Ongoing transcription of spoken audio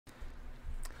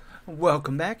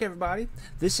Welcome back, everybody.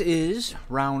 This is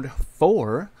round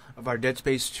 4 of our Dead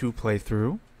Space 2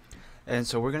 playthrough. And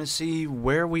so we're going to see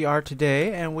where we are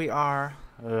today, and we are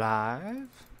live.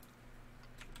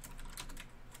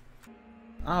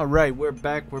 Alright, we're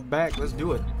back, let's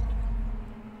do it.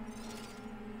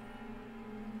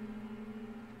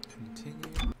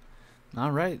 Continue.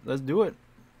 Alright, let's do it.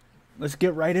 Let's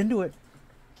get right into it.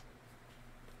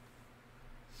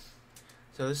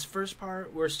 So this first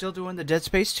part, we're still doing the Dead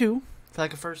Space 2 for like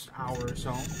the first hour or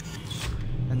so.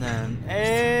 And then,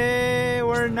 hey,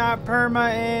 we're not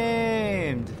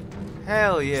perma-aimed.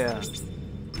 Hell yeah.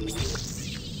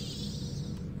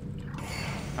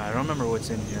 I don't remember what's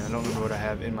in here. I don't remember what I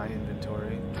have in my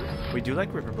inventory. We do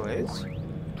like Ripper Blades.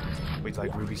 We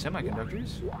like ruby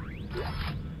semiconductors.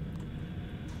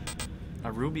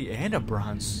 A ruby and a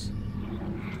bronze.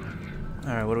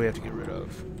 Alright, what do we have to get rid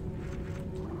of?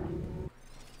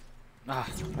 I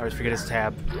always forget his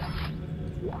tab.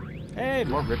 Hey,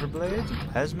 more Ripper Blades and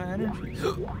plasma energy.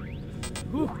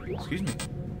 Ooh, excuse me.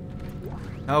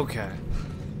 Okay.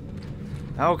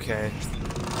 Okay.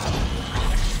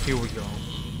 Here we go.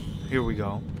 Here we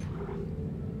go.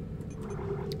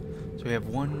 So we have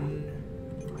one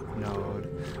node.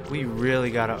 We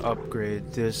really gotta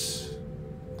upgrade this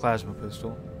plasma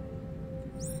pistol.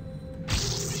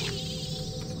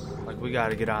 Like, we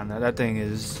gotta get on that. That thing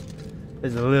is a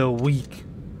little weak.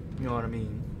 You know what I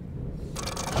mean?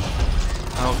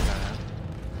 Okay.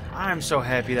 I'm so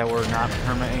happy that we're not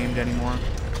perma-aimed anymore.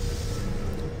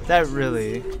 That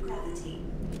really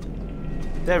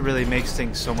makes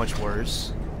things so much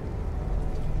worse.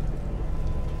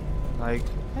 Like,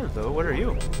 hello, what are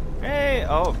you? Hey,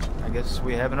 oh, I guess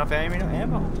we have enough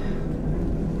ammo.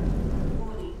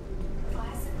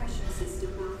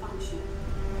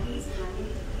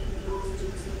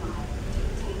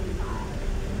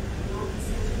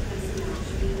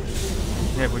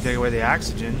 Yeah, if we take away the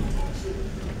oxygen.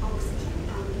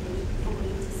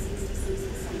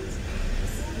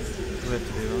 What do we have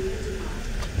to do?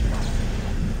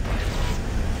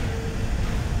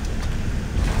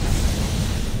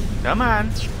 Come on.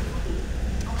 This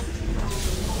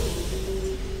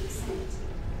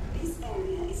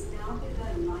area is now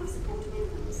below life support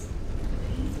minimums.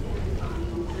 Please verify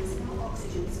your personal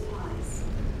oxygen supplies.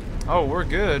 Oh, we're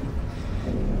good.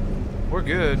 We're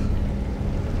good.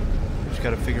 Just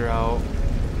gotta figure out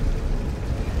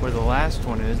where the last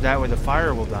one is. That way the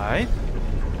fire will die.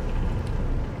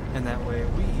 And that way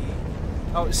we...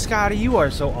 Oh, Scotty, you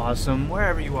are so awesome.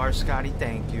 Wherever you are, Scotty,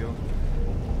 thank you.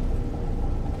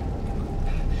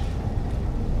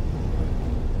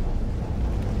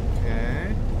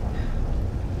 Okay.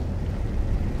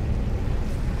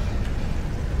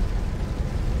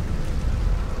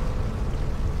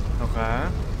 Okay.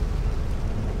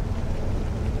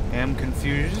 Am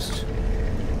confused.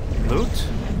 Loot.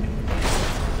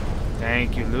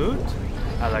 Thank you, loot.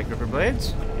 I like Ripper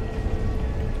Blades.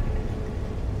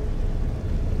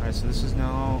 Alright, so this is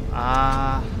no...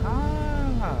 Aha!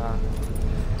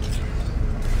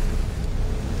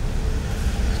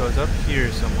 So it's up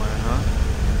here somewhere, huh?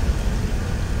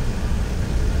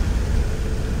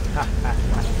 Ha ha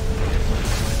ha.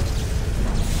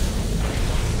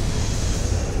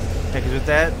 Yeah, because with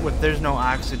that, there's no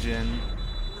oxygen,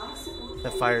 the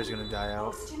fire's gonna die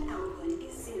out. Oxygen output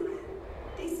is 0.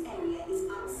 This area is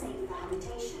unsafe for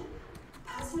habitation.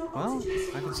 Personal Well,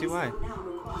 oxygen I can see why. supplies are now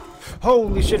required.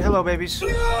 Holy shit, hello babies.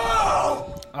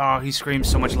 No! Oh, he screams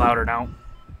so much louder now.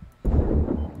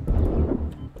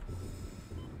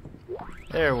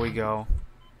 There we go.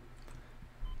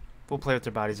 We'll play with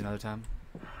their bodies another time.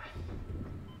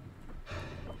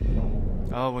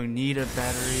 Oh, we need a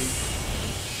battery.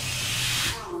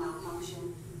 Power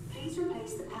malfunction. Please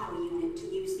replace the power unit to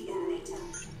use the elevator.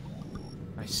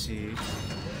 I see.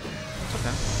 It's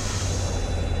okay.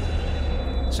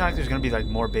 It's not like there's gonna be like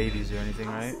more babies or anything,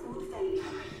 right?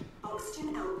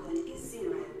 Oxygen output is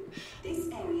 0. This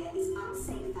area is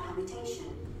unsafe for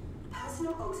habitation.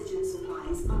 Personal oxygen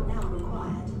supplies are now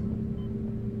required.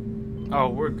 Oh,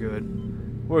 we're good.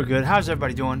 We're good. How's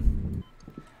everybody doing?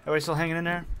 Everybody still hanging in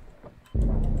there?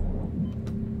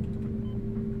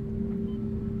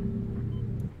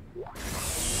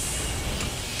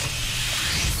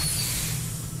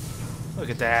 Look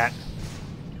at that.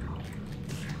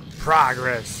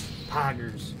 Progress.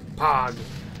 Poggers. Pog.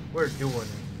 We're doing it.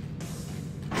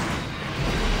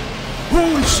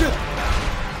 Holy shit!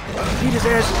 Beat his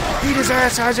ass. Beat his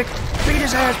ass, Isaac. Beat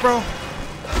his ass, bro.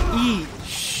 Eat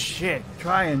shit.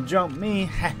 Try and jump me.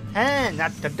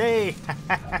 Not today.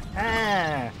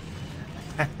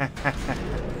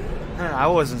 I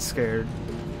wasn't scared.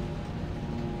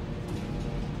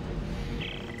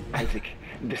 Isaac,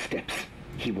 the steps.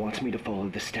 He wants me to follow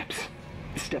the steps.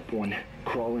 Step 1,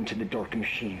 crawl into the dark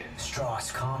machine.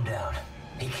 Stross, calm down.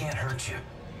 He can't hurt you.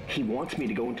 He wants me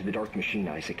to go into the dark machine,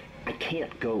 Isaac. I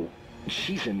can't go.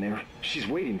 She's in there. She's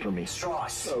waiting for me.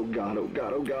 Stross! Oh God, oh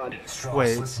God, oh God. Stross,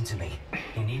 Wait. listen to me.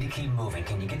 You need to keep moving.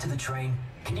 Can you get to the train?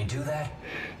 Can you do that?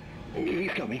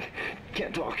 He's coming.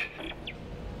 Can't talk.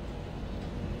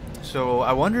 So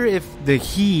I wonder if the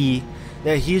he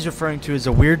that he's referring to is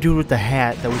a weird dude with the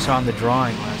hat that we saw in the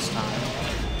drawing last time.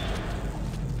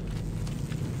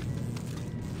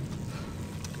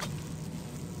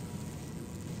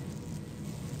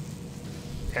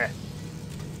 Heh.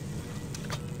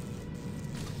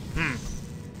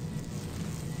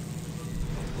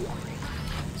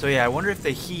 So yeah, I wonder if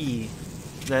the he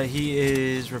that he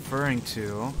is referring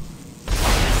to,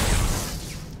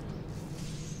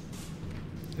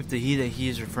 if the he that he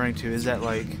is referring to is that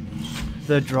like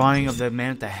the drawing of the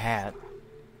man with the hat.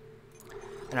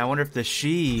 And I wonder if the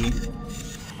she,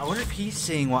 I wonder if he's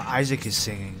singing what Isaac is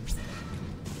singing.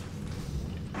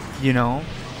 You know?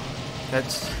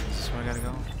 That's where I gotta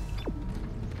go.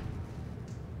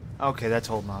 Okay, that's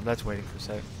hold on. That's waiting for a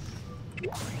sec.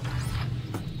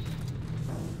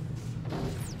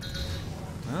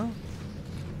 Well,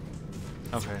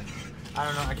 okay. I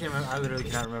don't know. I can't remember. I literally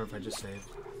cannot remember if I just saved.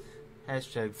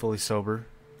 Hashtag fully sober.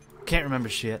 Can't remember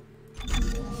shit.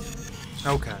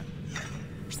 Okay.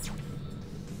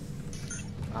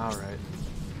 Alright.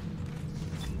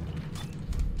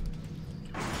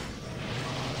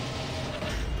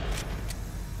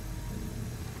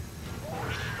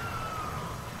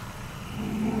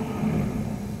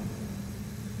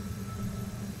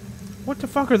 What the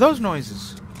fuck are those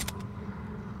noises?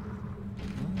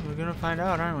 Well, we're gonna find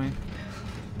out, aren't we?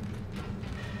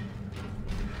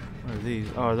 What are these?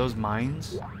 Oh, are those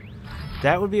mines?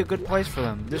 That would be a good place for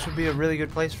them. This would be a really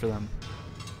good place for them.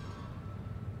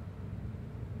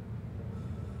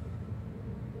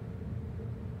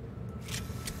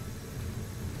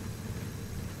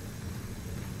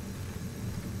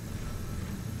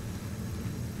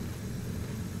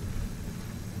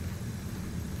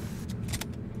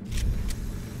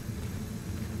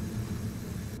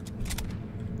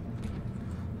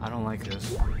 I don't like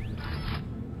this.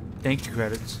 Thank you,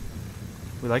 credits.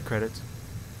 We like credits.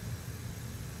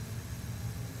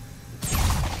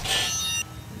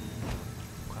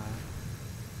 Okay.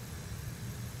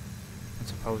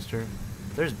 That's a poster.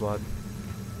 There's blood.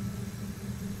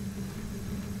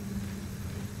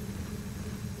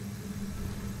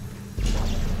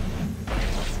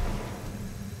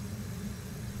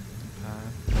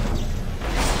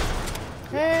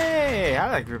 Okay. Hey,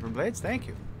 I like Ripper Blades. Thank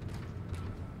you.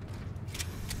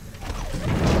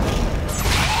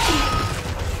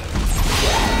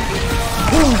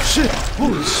 Holy shit!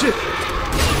 Holy shit!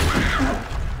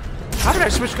 How did I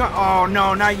switch gun? Oh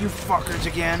no, not you fuckers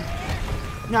again.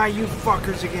 Not you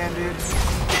fuckers again, dude.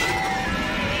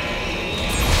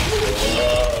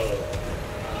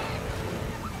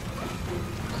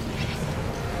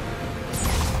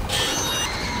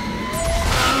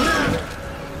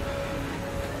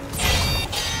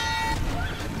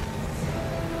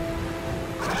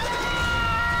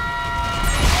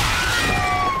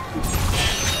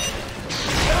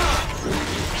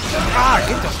 Ah,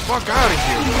 get the fuck out of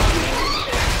here.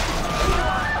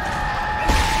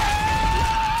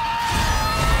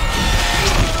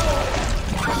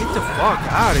 Get the fuck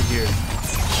out of here.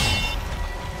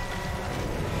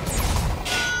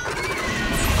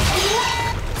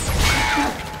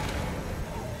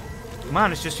 Come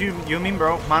on, it's just you and me,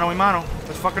 bro. Mano y mano.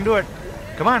 Let's fucking do it.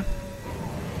 Come on.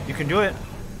 You can do it.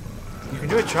 You can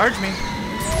do it. Charge me.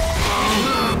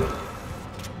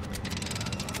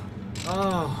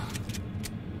 Oh.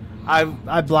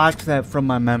 I blocked that from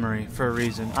my memory for a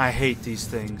reason. I hate these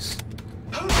things.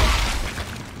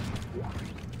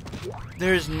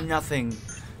 There's nothing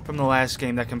from the last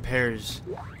game that compares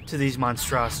to these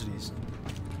monstrosities.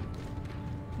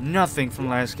 Nothing from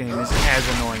the last game is as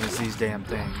annoying as these damn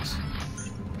things.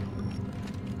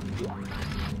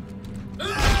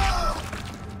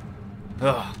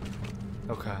 Ugh.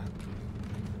 Okay.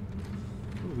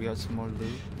 Ooh, we got some more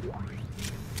loot.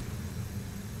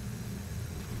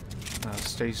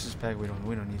 Stasis pack. We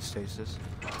don't need stasis.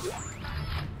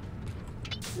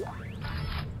 We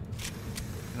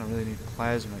don't really need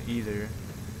plasma either,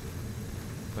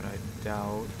 but I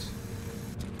doubt.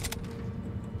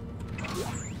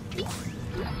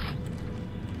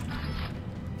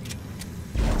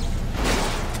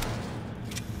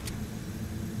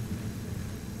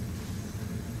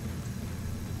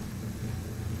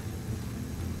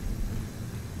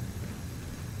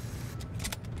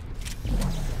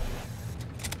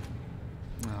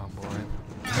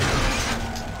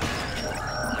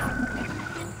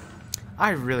 I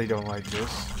really don't like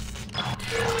this.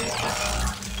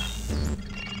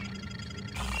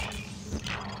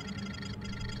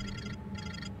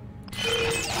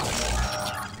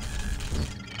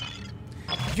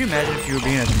 Could you imagine if you were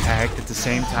being attacked at the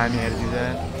same time you had to do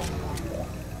that?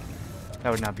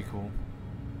 That would not be cool.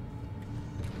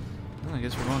 Well, I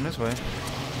guess we're going this way.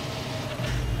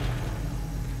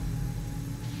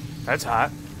 That's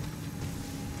hot.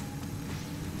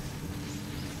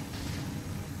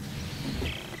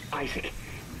 Isaac,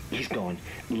 he's gone.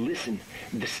 Listen,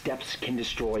 the steps can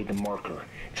destroy the marker.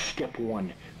 Step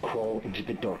 1, crawl into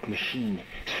the dark machine.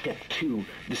 Step 2,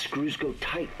 the screws go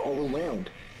tight all around.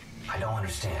 I don't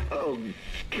understand. Oh,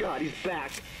 God, he's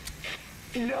back.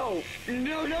 No!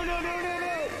 No, no, no, no, no,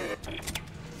 no!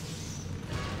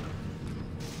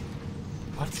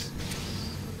 What?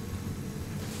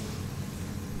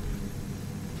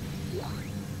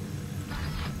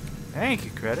 Thank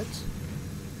you, credits.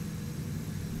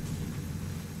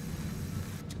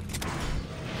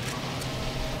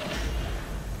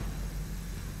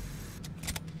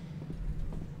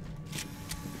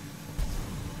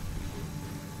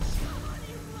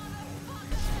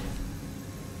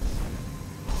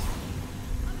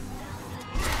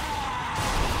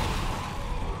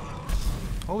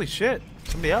 Holy shit,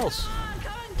 somebody else.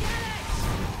 Come and get it!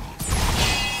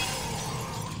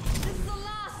 This is the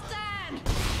last stand!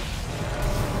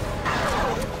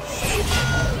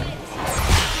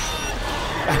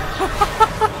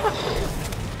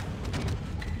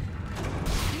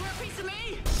 You want a piece of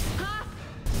me? Huh?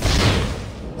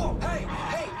 Whoa, hey,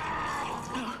 hey!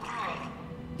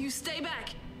 You stay back.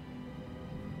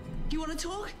 You want to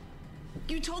talk?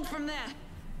 You talk from there.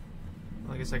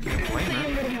 Well, I guess I can't blame her.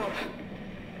 I'm gonna help.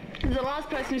 The last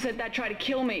person who said that tried to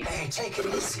kill me. Hey, take it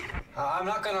easy. I'm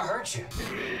not gonna hurt you.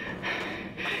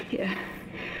 Yeah,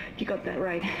 you got that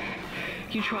right.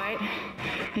 You try it,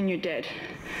 and you're dead.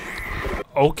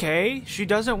 Okay, she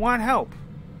doesn't want help.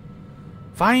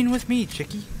 Fine with me,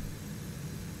 chickie.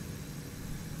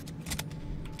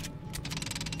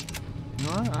 You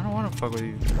know what? I don't want to fuck with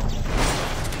you.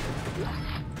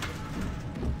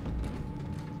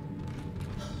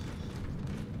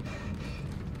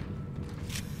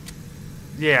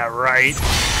 Yeah, right.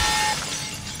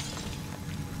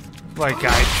 Like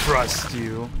I trust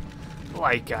you.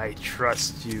 Like I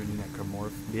trust you,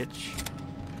 necromorph bitch.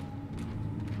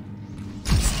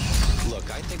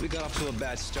 Look, I think we got off to a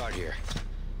bad start here.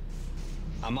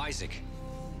 I'm Isaac.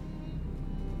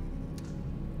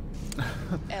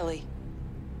 Ellie,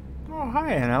 Oh,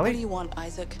 hi, Aunt what do Ellie. you want,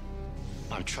 Isaac?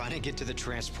 I'm trying to get to the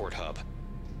transport hub.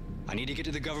 I need to get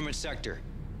to the government sector.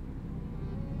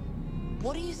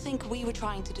 What do you think we were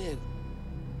trying to do?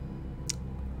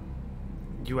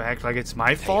 You act like it's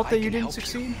my fault I that you can didn't help you.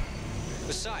 succeed?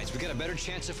 Besides, we got a better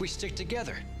chance if we stick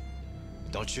together.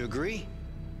 Don't you agree?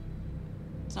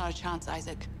 It's not a chance,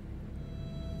 Isaac.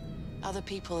 Other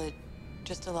people are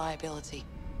just a liability.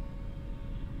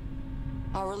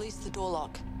 I'll release the door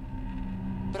lock.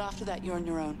 But after that, you're on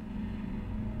your own.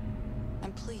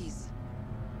 And please,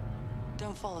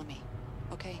 don't follow me,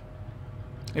 okay?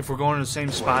 If we're going to the same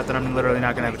spot, then I'm literally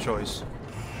not going to have a choice.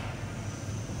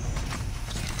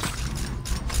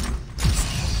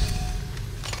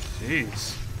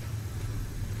 Jeez.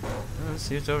 Well, let's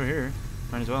see what's over here.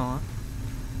 Might as well,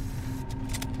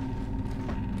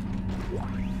 huh?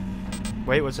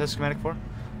 Wait, what's that schematic for?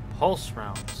 Pulse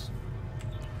rounds.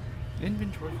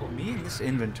 Inventory for me in this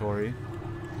inventory.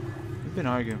 We've been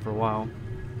arguing for a while.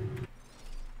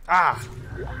 Ah!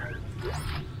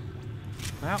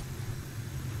 Well.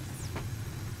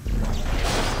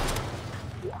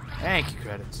 Thank you,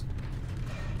 credits.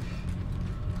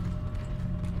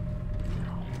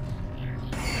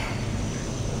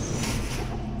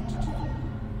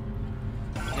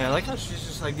 Yeah, I like how she's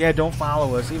just like, yeah, don't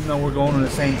follow us, even though we're going to the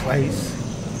same place.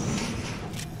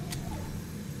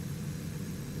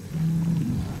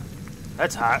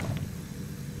 That's hot.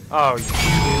 Oh, yeah.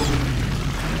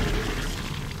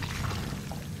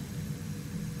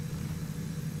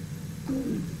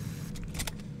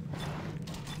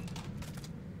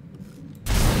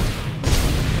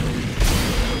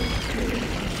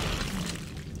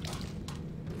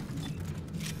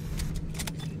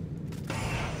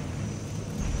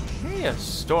 Hey, a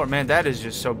store. Man, that is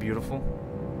just so beautiful.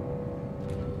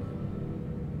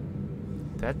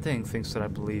 That thing thinks that I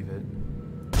believe it.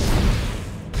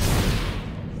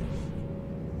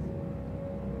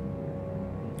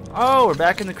 Oh, we're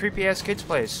back in the creepy-ass kid's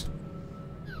place.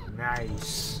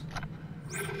 Nice.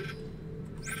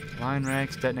 Line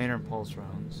racks, detonator, and pulse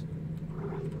rounds.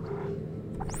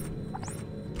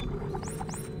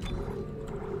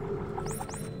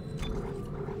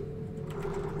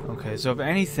 Okay, so if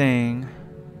anything,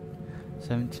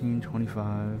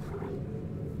 1725.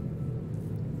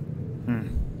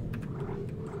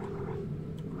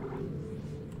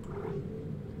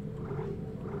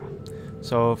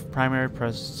 So if primary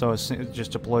press, so it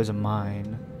just deploys a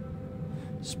mine.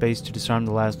 Space to disarm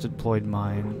the last deployed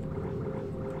mine.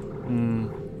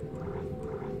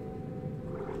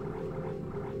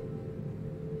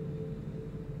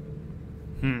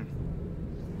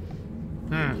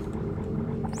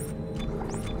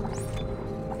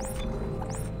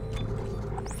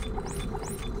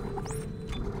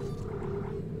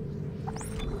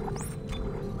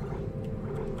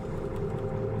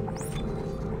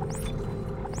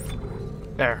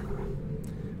 There.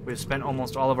 We've spent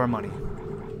almost all of our money.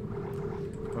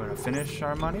 We're gonna finish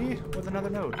our money with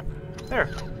another node. There.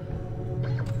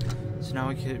 So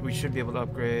now we should be able to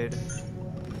upgrade.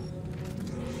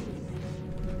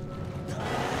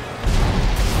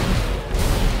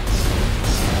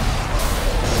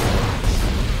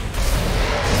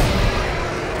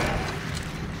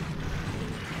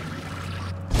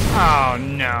 Oh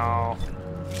no.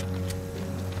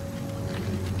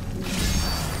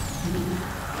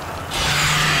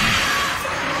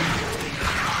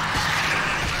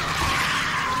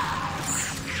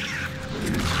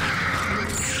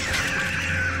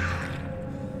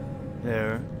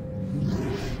 There.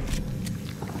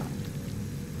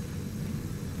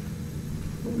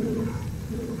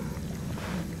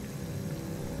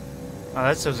 Oh,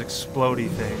 that's those explodey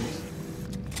things.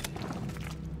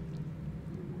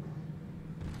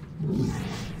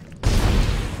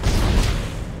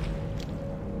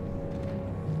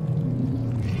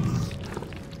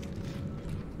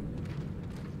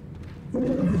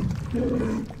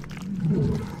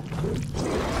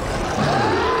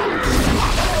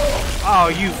 Oh,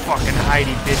 you fucking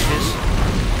hidey bitches.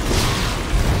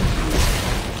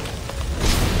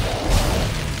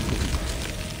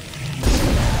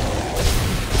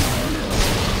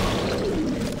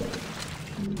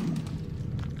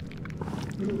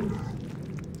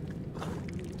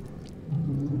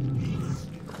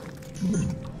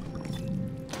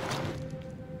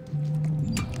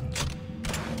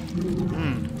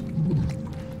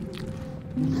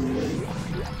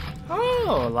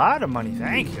 Oh, a lot of money,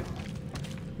 thank you.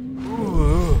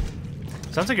 Ooh.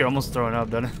 Sounds like you're almost throwing up,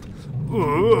 doesn't it?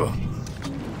 Ooh.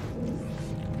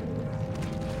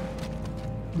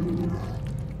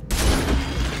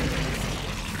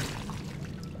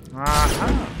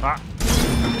 Ah.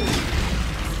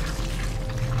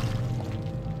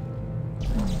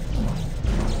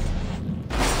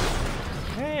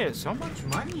 Hey, so much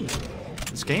money.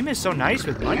 This game is so nice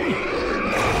with money.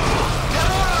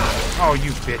 Oh,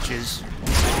 you bitches.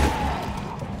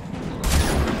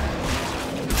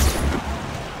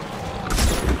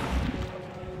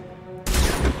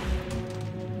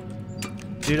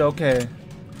 Dude, okay.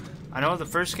 I know the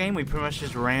first game we pretty much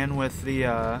just ran with the,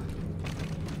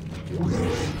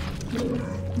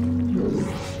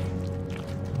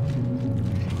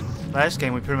 last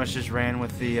game we pretty much just ran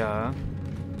with the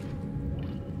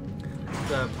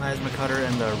plasma cutter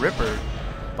and the ripper.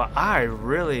 But I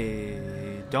really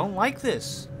don't like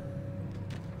this.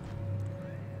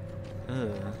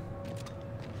 Ugh.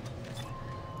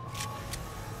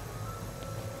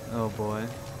 Oh boy.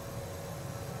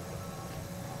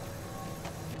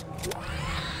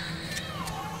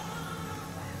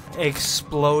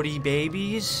 Explodey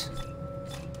babies?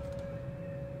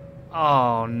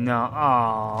 Oh no.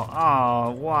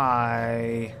 Oh,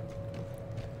 why?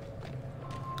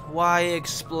 Why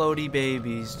explodey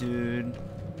babies, dude?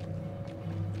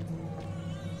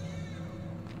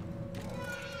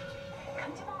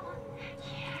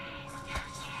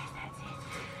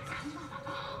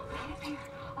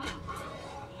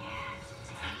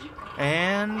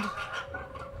 And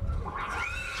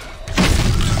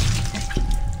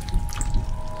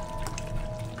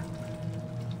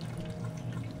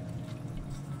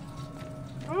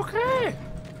okay.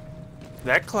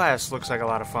 That class looks like a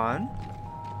lot of fun.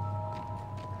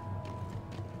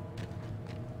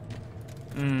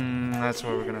 That's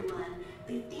what we're gonna.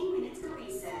 15 minutes to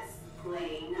recess.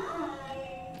 Play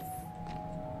nice.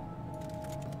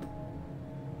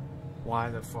 Why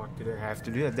the fuck did it have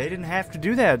to do that? They didn't have to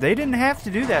do that. They didn't have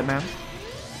to do that, man.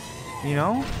 You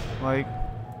know? Like.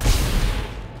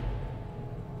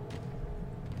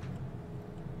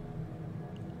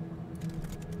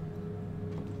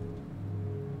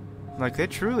 Like, they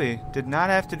truly did not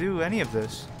have to do any of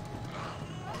this.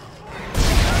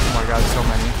 Oh my god, so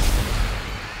many.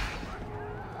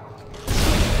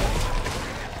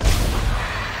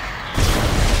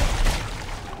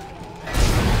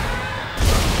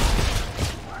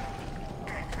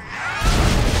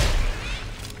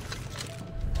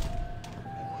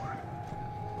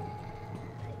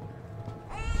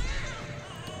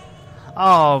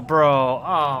 Oh, bro.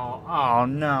 Oh,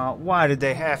 no. Why did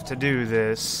they have to do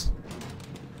this?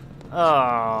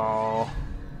 Oh.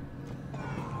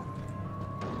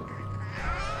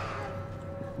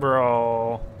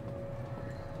 Bro.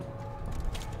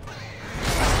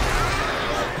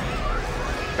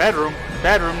 Bad room.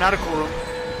 Bad room. Not a cool room.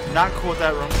 Not cool with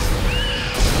that room.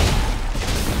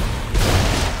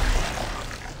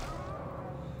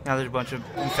 Now there's a bunch of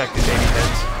infected baby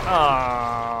heads.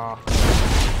 Ah.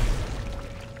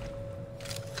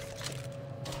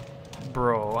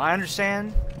 Bro, I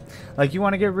understand. Like, you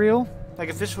want to get real? Like,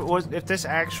 if this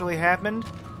actually happened,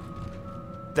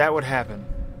 that would happen.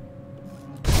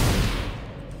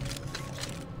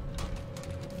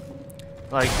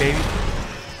 Like, baby.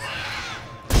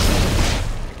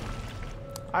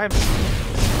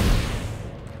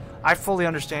 I fully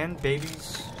understand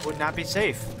babies would not be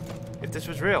safe if this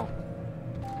was real.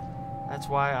 That's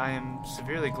why I am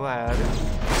severely glad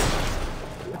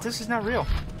that this is not real.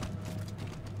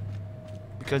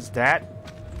 Because that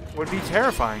would be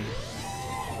terrifying.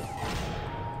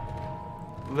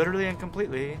 Literally and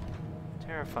completely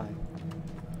terrifying.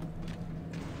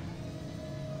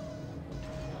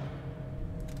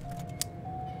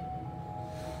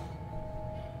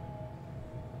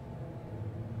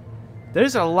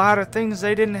 There's a lot of things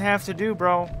they didn't have to do,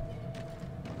 bro.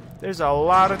 There's a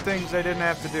lot of things they didn't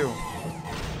have to do.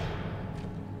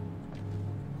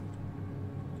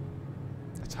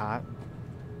 It's hot.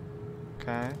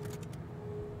 Okay.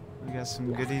 We got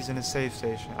some goodies in a safe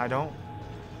station. I don't...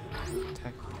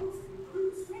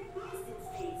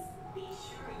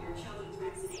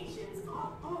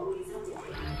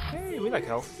 Hey, we like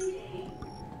health.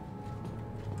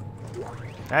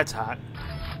 That's hot.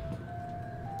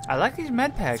 I like these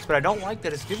med packs, but I don't like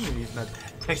that it's giving me these med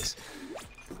packs.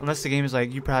 Unless the game is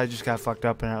like, you probably just got fucked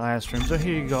up in that last room, so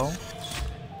here you go.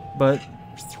 But...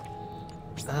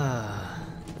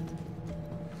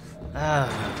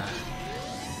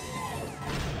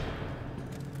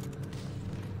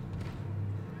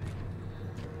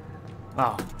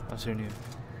 Oh, that's who knew.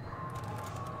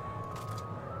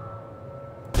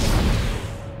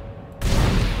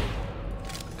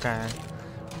 Okay.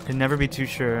 Can never be too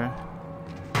sure.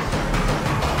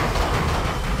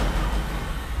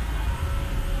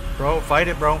 Bro, fight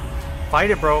it, bro.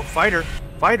 Fight it, bro. Fight her.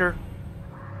 Fight her.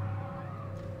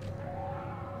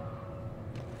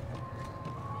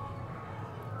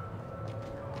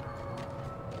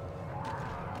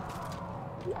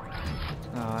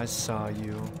 Oh, I saw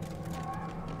you.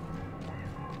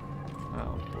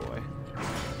 Oh, boy.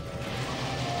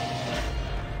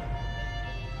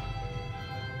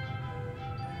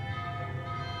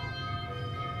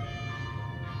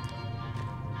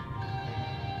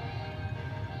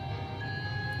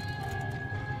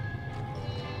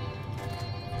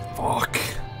 Fuck.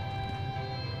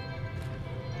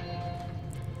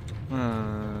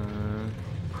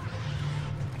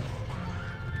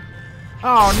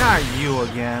 Oh, not you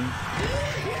again.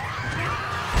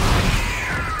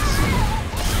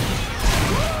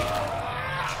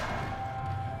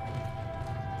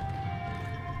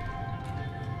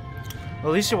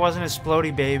 Well, at least it wasn't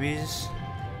explodey babies.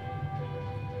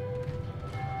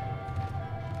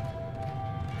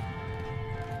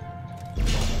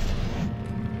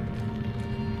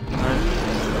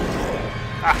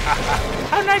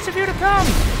 How nice of you to come!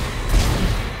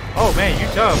 Oh man, you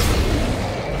tough.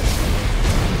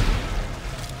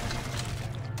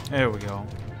 There we go.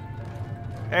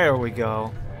 There we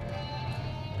go.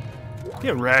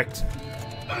 Get wrecked.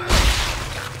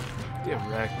 Get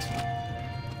wrecked.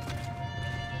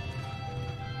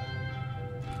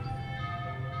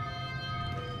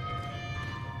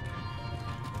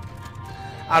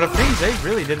 Out of things they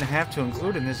really didn't have to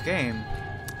include in this game,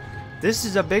 this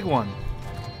is a big one.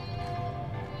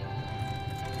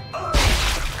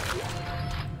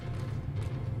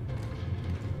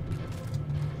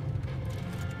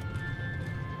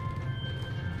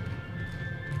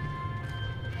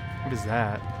 What is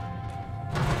that?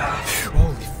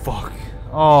 Holy fuck.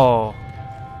 Oh.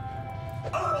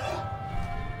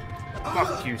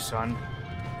 Fuck you, son.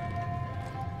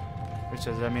 Which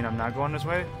does that mean I'm not going this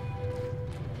way?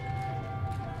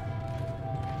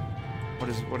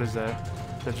 What is that?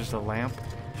 Is that just a lamp?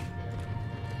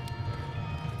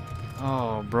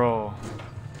 Oh, bro.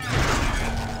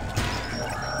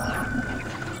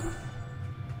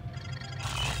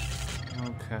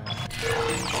 Okay.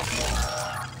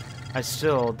 I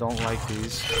still don't like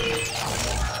these.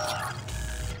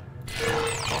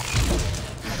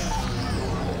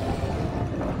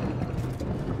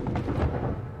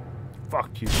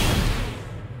 Fuck you.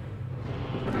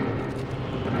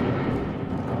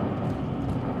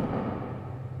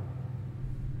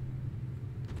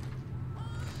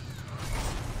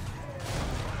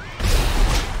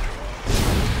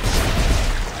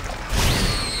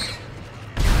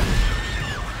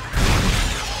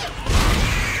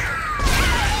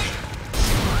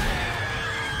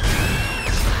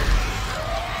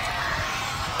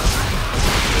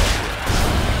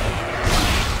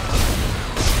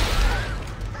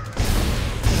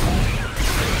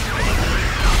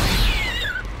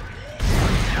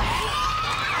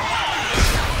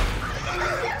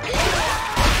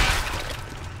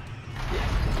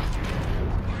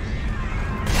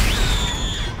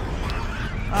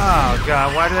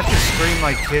 God, why do they have to scream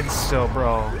like kids still,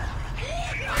 bro?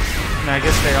 And I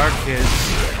guess they are kids.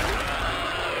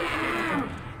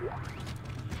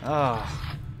 Oh.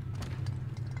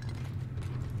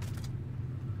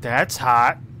 That's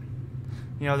hot.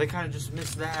 You know, they kind of just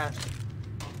missed that.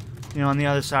 You know, on the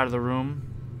other side of the room.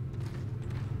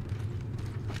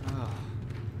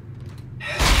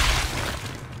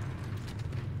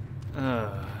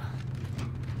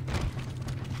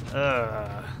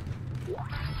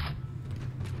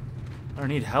 I don't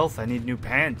need health, I need new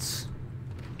pants.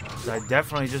 'Cause I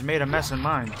definitely just made a mess in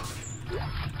mine.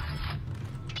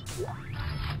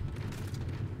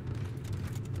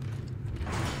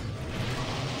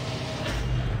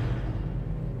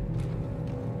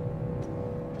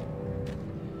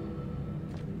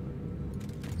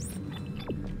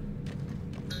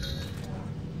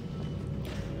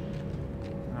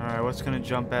 Alright, what's gonna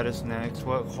jump at us next?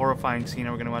 What horrifying scene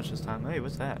are we gonna watch this time? Hey,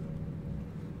 what's that?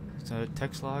 It's a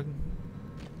text log.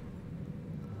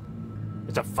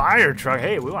 It's a fire truck.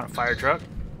 Hey, we want a fire truck.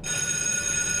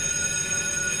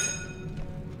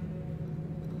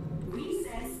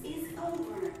 Recess is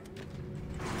over.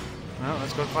 Well,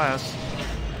 let's go to class.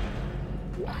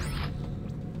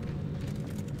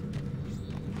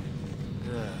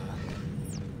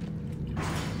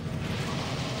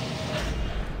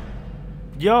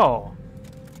 Yo,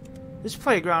 this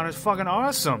playground is fucking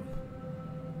awesome.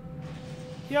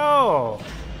 Yo.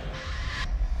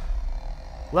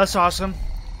 Less awesome.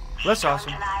 Less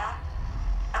awesome.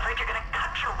 Afraid you're gonna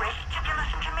cut your wrists if you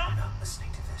listen to me? I'm not listening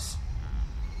to this.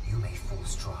 You may fool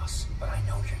Strauss, but I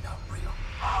know you're not real.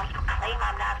 Oh, you claim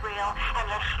I'm not real, and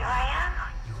yet here I am.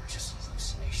 You're just a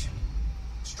hallucination.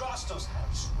 Strauss knows how to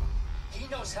destroy. He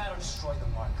knows how to destroy the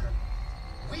marker.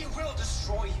 We will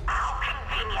destroy you. How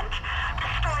convenient.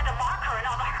 Destroy the marker and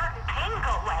all the hurt and pain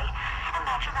go away.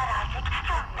 Imagine that, Isaac.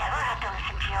 You'll never have to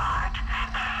listen to your heart.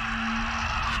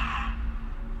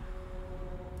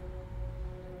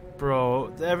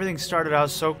 Bro, everything started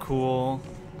out so cool.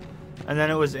 And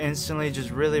then it was instantly just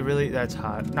really, that's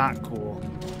hot. Not cool.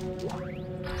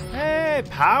 Hey,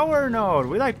 power node.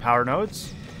 We like power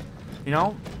nodes. You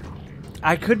know,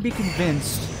 I could be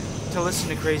convinced to listen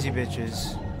to crazy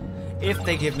bitches if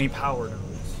they give me power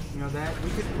nodes. You know that? We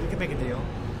could make a deal.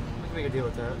 We can make a deal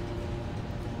with that.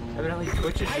 Evidently,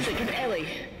 Twitch is... Isaac and Ellie,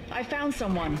 I found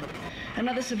someone.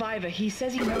 Another survivor. He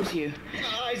says he knows you.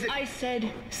 Isaac. I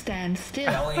said, stand still.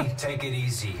 Ellie, take it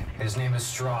easy. His name is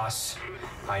Strauss.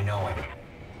 I know him.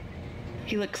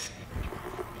 He looks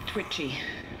twitchy.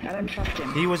 I don't trust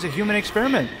him. He was a human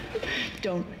experiment.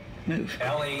 Don't move.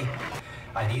 Ellie,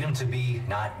 I need him to be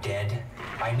not dead.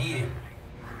 I need him.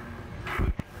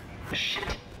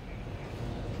 Shit.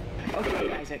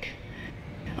 Okay, Isaac.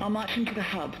 I'll march him to the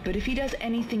hub, but if he does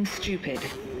anything stupid,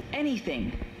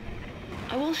 anything,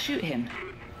 I will shoot him.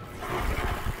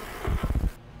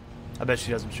 I bet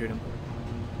she doesn't shoot him.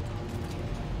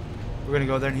 We're gonna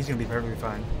go there and he's gonna be perfectly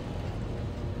fine.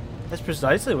 That's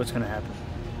precisely what's gonna happen.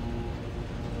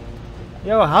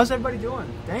 Yo, how's everybody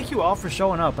doing? Thank you all for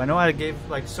showing up. I know I gave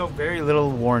like so very little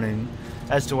warning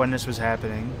as to when this was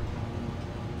happening.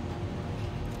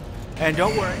 And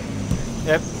don't worry.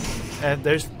 Yep. And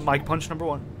there's Mike Punch number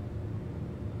 1.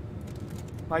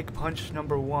 Mike Punch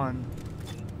number 1.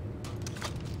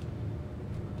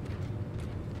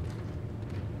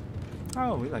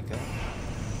 Oh, we like that.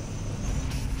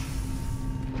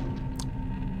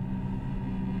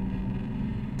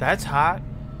 That's hot.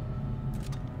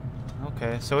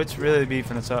 Okay, so it's really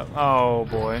beefing us up. Oh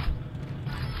boy.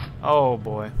 Oh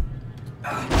boy.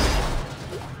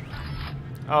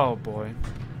 Oh boy.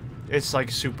 It's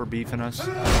like super beefing us.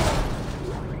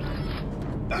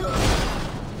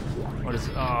 What is?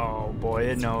 Oh boy,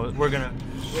 it knows. We're gonna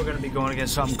be going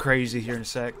against something crazy here in a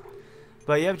sec.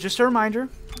 But yeah, just a reminder.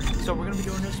 So we're gonna be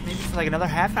doing this maybe for like another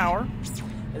half hour,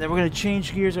 and then we're gonna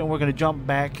change gears and we're gonna jump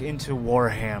back into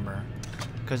Warhammer,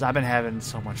 because I've been having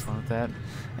so much fun with that.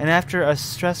 And after a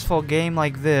stressful game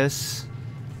like this,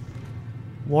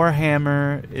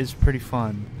 Warhammer is pretty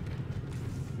fun.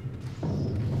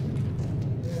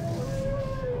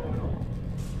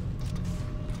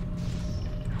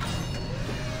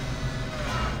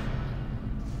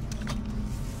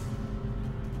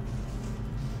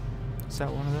 Is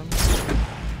that one of them?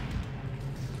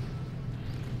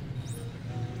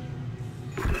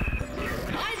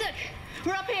 Isaac!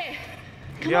 We're up here!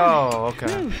 Come Yo, on.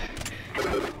 okay. Move.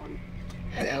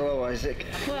 Hello, Isaac.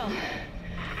 Well,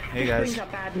 Hey this guys. brings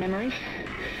up bad memories.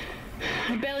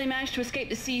 I barely managed to escape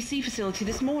the CEC facility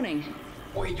this morning.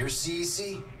 Wait, you're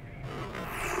CEC?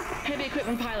 Heavy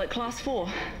equipment pilot, class 4.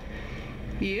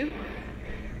 You?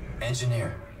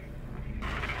 Engineer.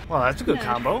 Well, that's a good No.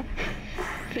 combo.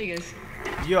 Figures.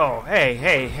 Yo, hey.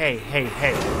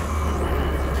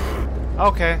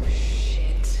 Okay.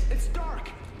 Shit. It's dark.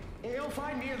 You'll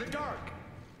find me in the dark.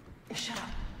 Shut up.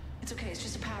 It's okay, it's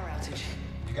just a power outage.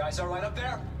 You guys all right up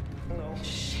there? No.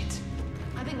 Shit.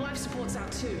 I think life support's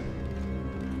out too.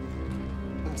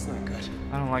 That's not good.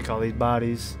 I don't like all these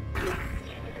bodies.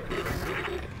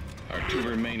 Our two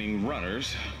remaining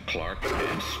runners, Clark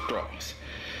and Strauss.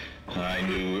 I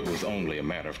knew it was only a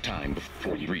matter of time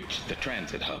before you reached the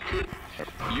transit hub.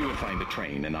 You will find the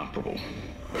train inoperable.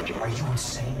 Are you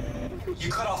insane?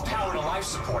 You cut off power to life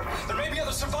support. There may be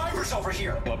other survivors over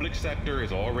here. Public sector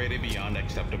is already beyond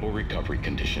acceptable recovery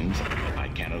conditions. I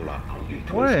can't allow you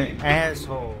to What escape. an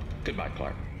asshole. Goodbye,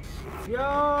 Clark. Yo!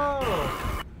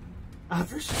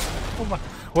 Oh my.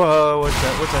 Whoa, what's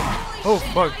that? Oh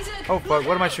fuck. Oh fuck.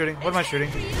 What am I shooting?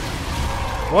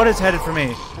 What is headed for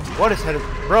me? What is headed?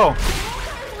 Bro.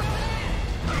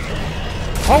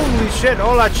 Holy shit.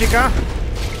 Hola, chica.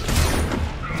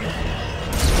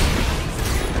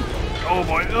 Oh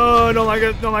boy. Oh, don't like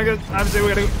it. Obviously, we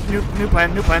gotta go. New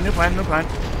plan.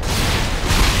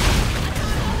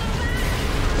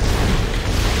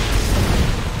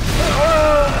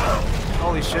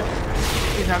 Holy shit.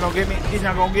 He's not gonna get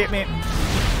me.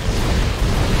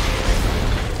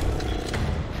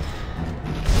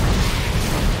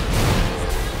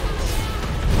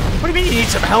 What do you mean you need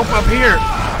some help up here?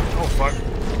 Oh fuck.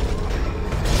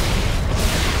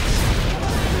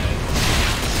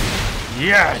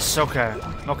 Yes, okay.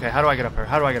 Okay, how do I get up here?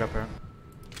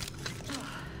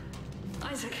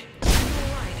 Isaac, you're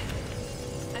alright.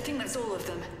 I think that's all of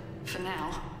them. For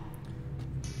now.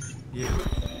 Yeah.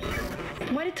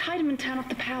 Why did Tiedemann turn off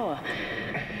the power?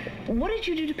 What did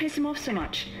you do to piss him off so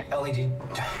much? LED.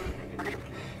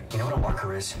 You know what a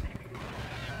marker is?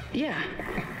 Yeah.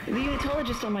 The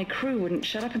unitologist on my crew wouldn't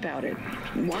shut up about it.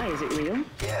 Why? Is it real?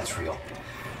 Yeah, it's real.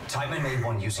 Tiedemann made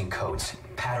one using codes.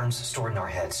 Patterns stored in our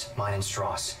heads. Mine and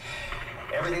Strauss.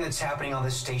 Everything that's happening on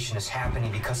this station is happening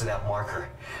because of that marker.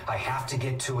 I have to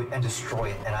get to it and destroy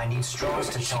it, and I need Strauss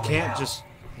to tell me how. Can't just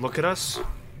look at us?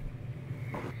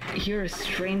 You're a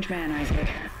strange man, Isaac.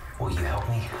 Will you help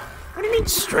me? What do you mean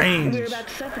strange? We're about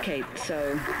to suffocate,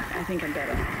 so I think I'm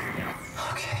better.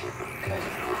 Okay, good.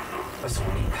 Listen,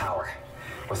 we need power.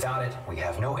 Without it, we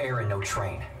have no air and no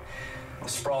train.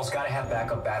 Sprawl's gotta have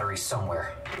backup batteries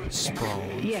somewhere. Sprawl.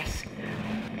 Yes.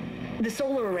 The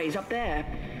solar array's up there.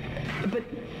 But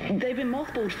they've been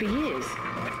mothballed for years.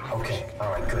 Okay,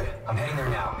 alright, good. I'm heading there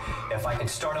now. If I can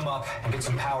start them up and get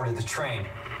some power to the train.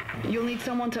 You'll need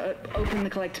someone to open the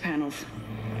collector panels.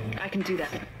 I can do that.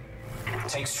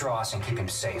 Take Strauss and keep him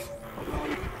safe.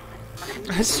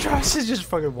 Strauss is just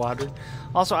fucking watered.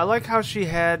 Also, I like how she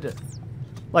had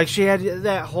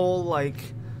that whole like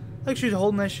she was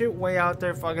holding that shit way out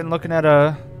there, fucking looking at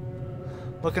the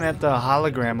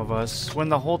hologram of us, when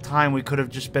the whole time we could have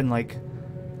just been like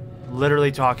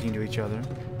literally talking to each other.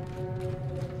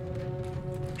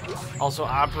 Also,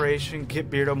 Operation Get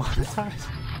Beardo monetized.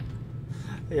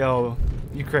 Yo,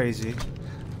 you crazy.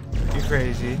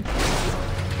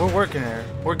 We're working there.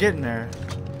 We're getting there.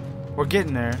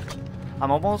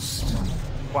 I'm almost...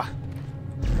 Wow.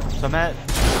 So I'm at...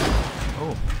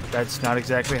 Oh, that's not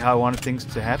exactly how I wanted things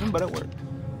to happen, but it worked.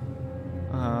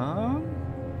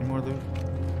 Any more loot?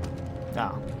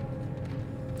 No.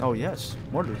 Oh, yes.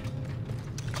 More loot.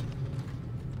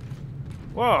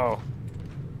 Whoa.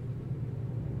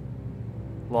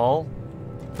 Lol.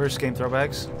 First game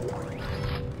throwbacks.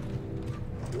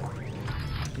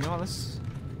 You know what, let's...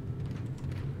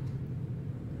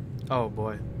 Oh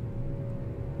boy.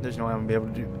 There's no way I'm gonna be able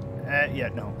to do... yeah,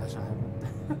 no, that's not happening.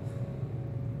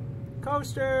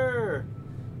 Coaster!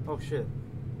 Oh shit.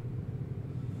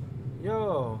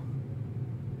 Yo.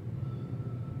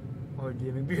 Oh,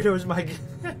 David Beardo's my...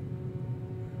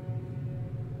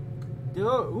 Dude,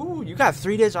 ooh, you got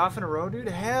 3 days off in a row, dude?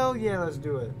 Hell yeah, let's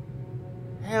do it.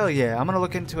 Hell yeah, I'm gonna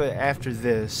look into it after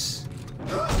this.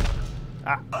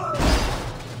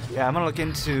 Yeah, I'm gonna look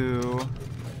into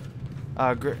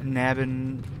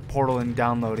nabbing Portal and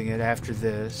downloading it after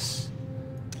this.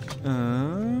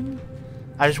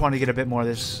 I just wanted to get a bit more of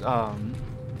this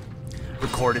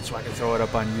recorded so I can throw it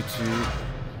up on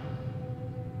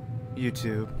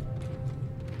YouTube.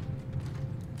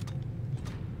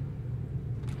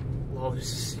 Lol,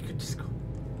 there's a secret Discord.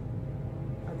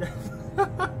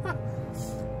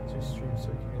 Two streams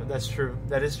circling. That's true.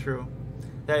 That is true.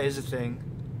 That is a thing.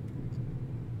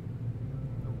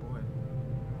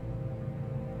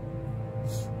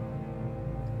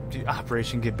 Dude,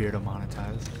 Operation Get Beardo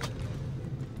monetized.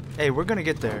 Hey, we're gonna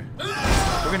get there.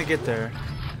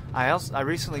 I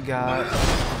recently got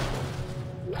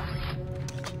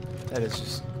That is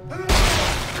just...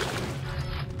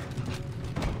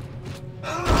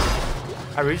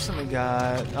 I recently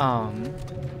got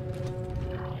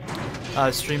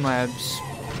Streamlabs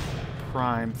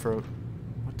Prime for...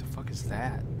 What the fuck is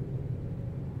that?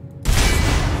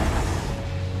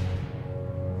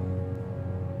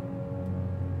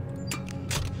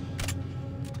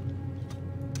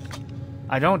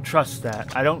 I don't trust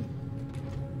that. I don't...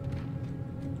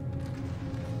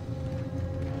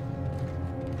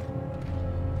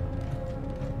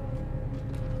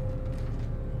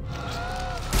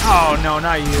 Oh, no,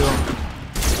 not you.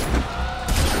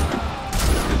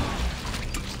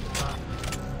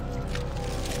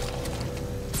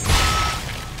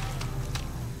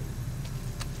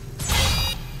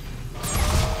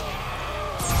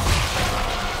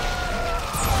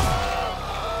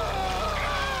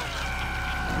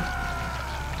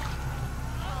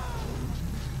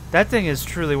 That thing is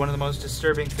truly one of the most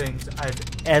disturbing things I've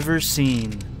ever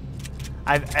seen.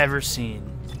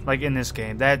 Like, in this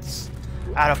game. That's...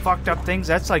 Out of fucked up things,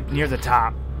 that's like near the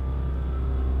top.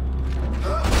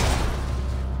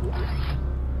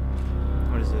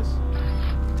 What is this?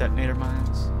 Detonator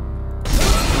mines?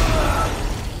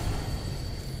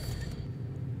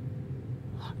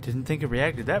 Didn't think it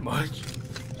reacted that much.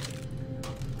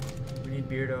 We need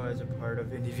Beardo as a part of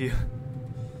IndieView.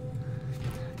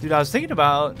 Dude, I was thinking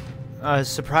about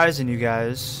surprising you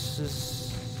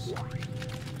guys.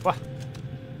 What?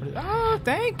 Oh,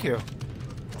 thank you.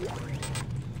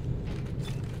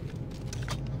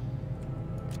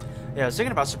 Yeah, I was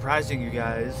thinking about surprising you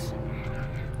guys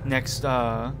next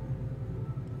time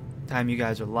you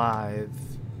guys are live.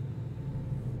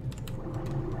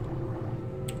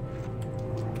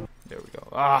 There we go.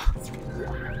 Ah,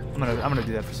 I'm gonna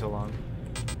do that for so long.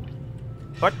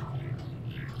 What?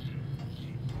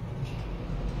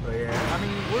 But yeah, I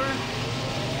mean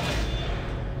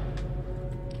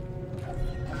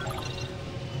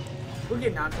we're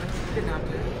getting out there. We're getting out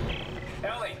there.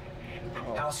 Ellie,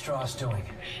 how's Strauss doing?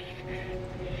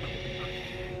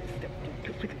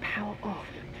 With the power off,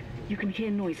 you can hear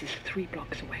noises 3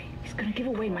 blocks away. He's gonna give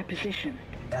away my position.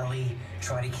 Ellie,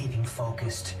 try to keep him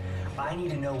focused. I need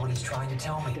to know what he's trying to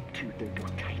tell me. Step 2, the door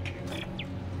tight.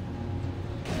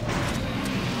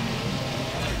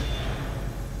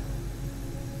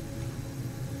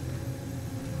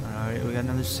 Alright, we got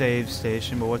another save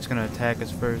station, but what's gonna attack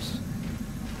us first?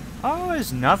 Oh,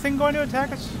 is nothing going to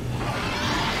attack us?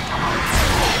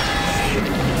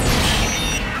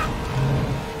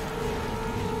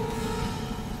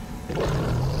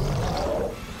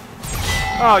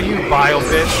 Oh, you vile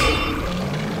bitch.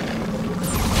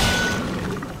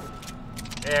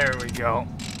 There we go.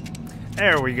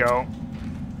 There we go.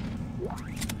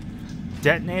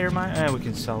 Detonator mine? We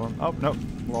can sell them. Oh, no.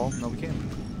 Lol. No, we can't.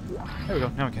 There we go.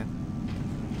 Now we can.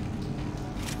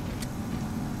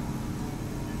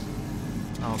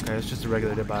 Okay, it's just a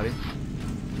regular dead body.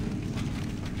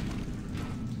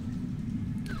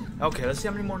 Okay, let's see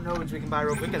how many more nodes we can buy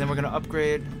real quick, and then we're gonna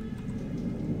upgrade.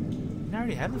 Didn't I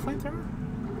already have the flamethrower?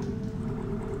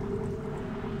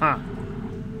 Huh.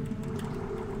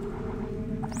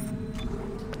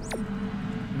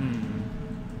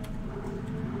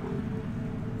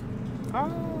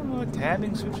 Oh,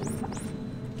 tabbing switch.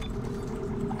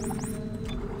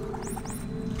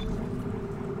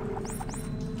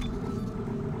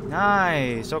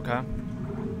 Nice, okay.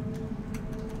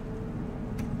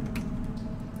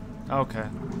 Okay.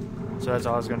 So that's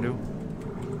all I was gonna do.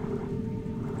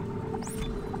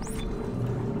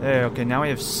 There, okay, now we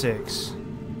have 6.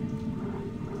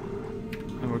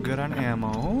 And we're good on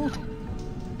ammo.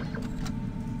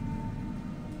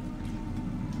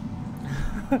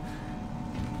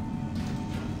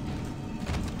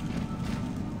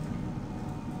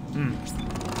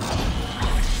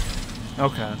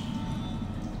 Okay.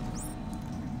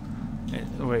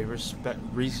 Wait,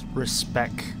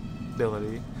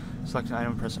 respectability. Select an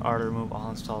item, press R to remove all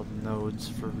installed nodes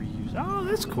for reuse. Oh,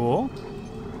 that's cool.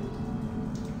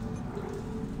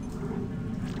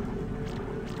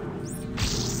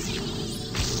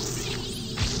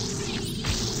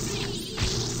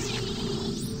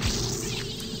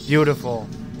 Beautiful.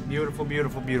 Beautiful,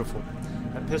 beautiful, beautiful.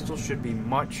 That pistol should be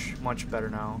much, much better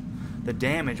now. The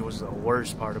damage was the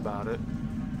worst part about it.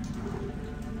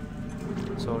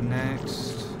 So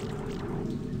next...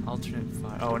 alternate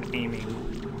fire. Oh, and aiming.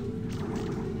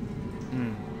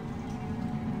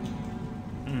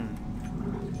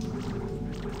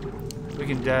 We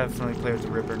can definitely play with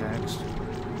the Ripper next.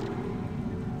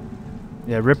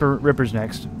 Yeah, Ripper's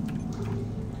next.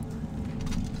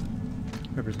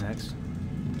 Ripper's next.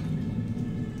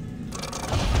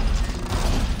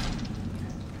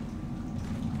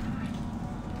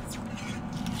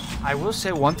 I will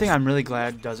say one thing I'm really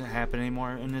glad doesn't happen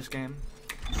anymore in this game.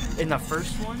 In the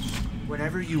first one,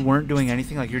 whenever you weren't doing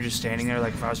anything, like you're just standing there,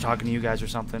 like if I was talking to you guys or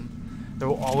something, there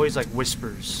were always like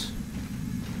whispers.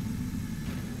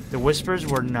 The whispers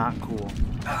were not cool.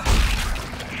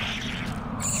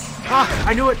 Ah!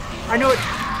 I knew it! I knew it!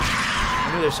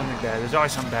 I knew there's something bad. There's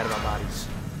always something bad about bodies.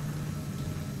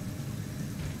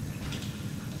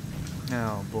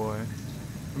 Oh boy.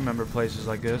 Remember places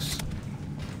like this.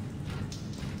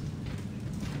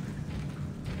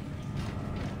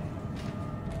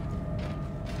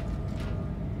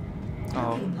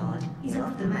 Oh. The pod is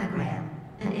off the mag rail.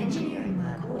 An engineering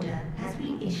work order has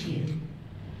been issued.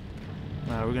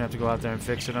 We're gonna have to go out there and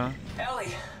fix it, huh?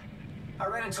 Ellie, I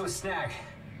ran into a snag.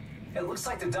 It looks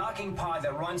like the docking pod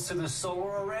that runs to the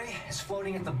solar array is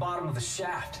floating at the bottom of the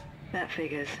shaft. That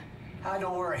figures.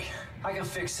 Don't worry. I can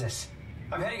fix this.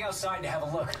 I'm heading outside to have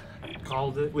a look.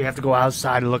 Called it. We have to go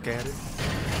outside to look at it.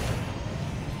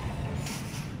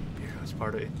 Yeah, that's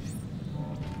part of it.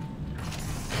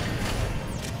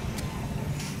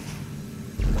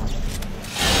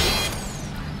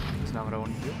 That's not what I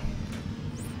want to do.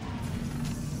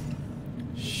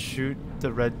 Shoot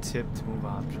the red tip to move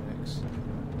objects.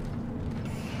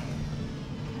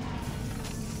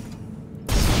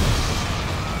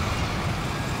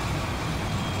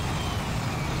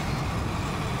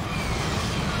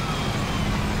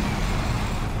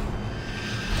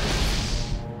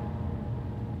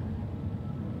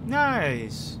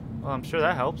 Nice. Well, I'm sure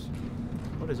that helps.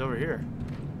 What is over here?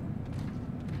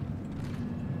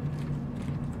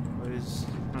 What is...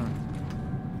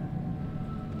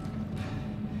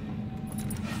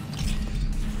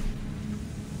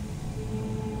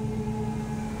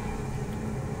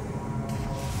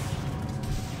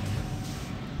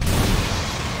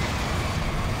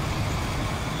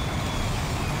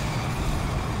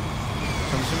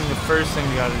 So I'm assuming the first thing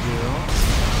we gotta do,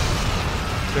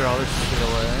 clear all this shit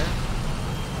away.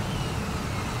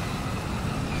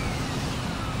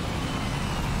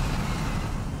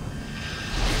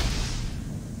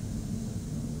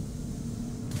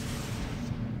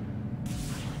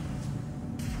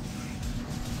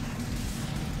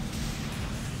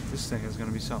 This thing is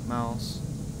gonna be something else.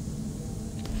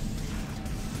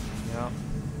 Yep.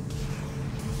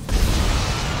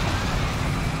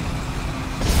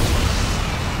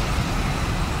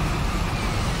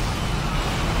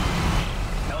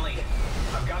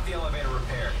 The elevator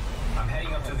repaired. I'm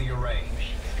heading up to the array.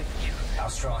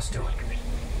 How's Strauss doing?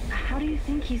 How do you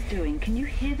think he's doing? Can you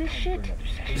hear this shit?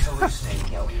 He's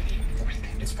hallucinating, Ellie.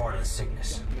 It's part of the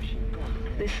sickness.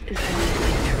 This is going to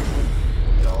be terrible.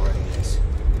 It already is.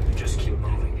 Just keep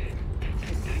moving.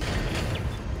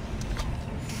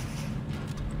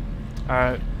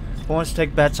 Alright. Who wants to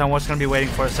take bets on what's going to be waiting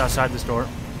for us outside this door?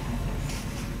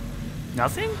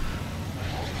 Nothing?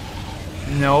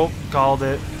 Nope. Called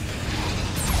it.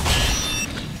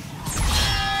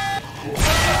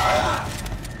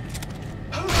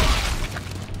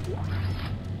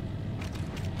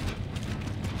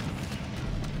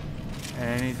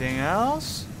 Anything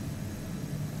else?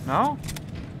 No?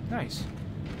 Nice.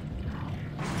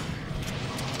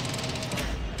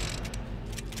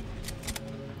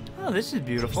 Oh, this is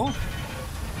beautiful.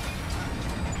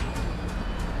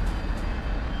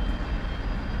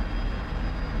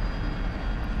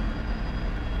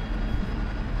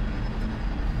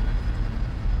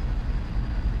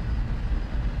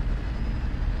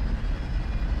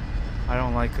 I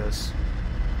don't like this.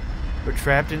 We're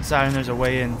trapped inside and there's a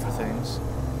way in for things.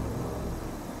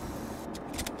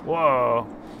 Whoa.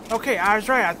 Okay, I was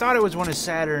right. I thought it was one of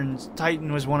Saturn's...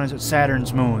 Titan was one of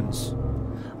Saturn's moons.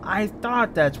 I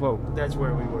thought that's where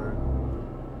we were.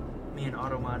 Me and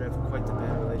Automod have quite the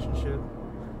bad relationship.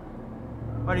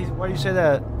 Why do you say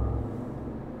that?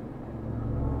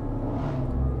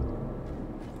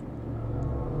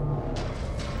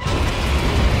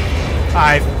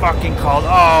 I fucking called...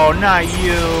 Oh, not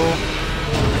you.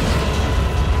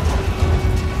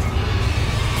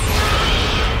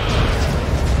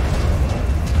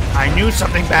 I knew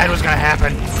something bad was gonna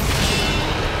happen.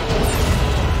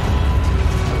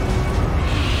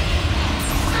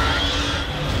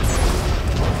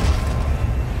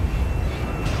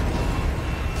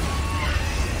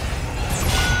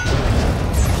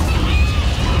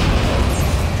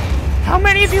 How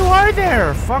many of you are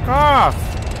there? Fuck off.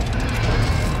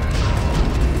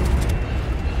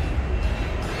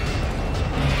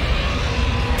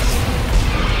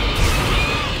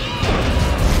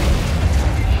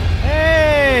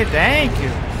 Thank you.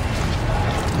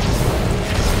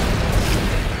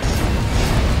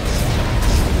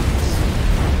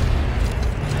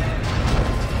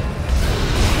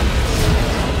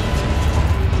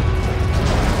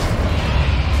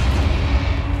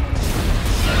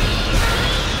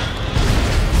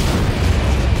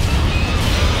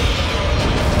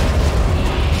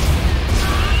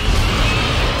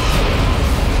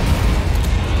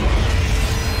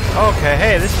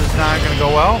 not gonna go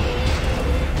well.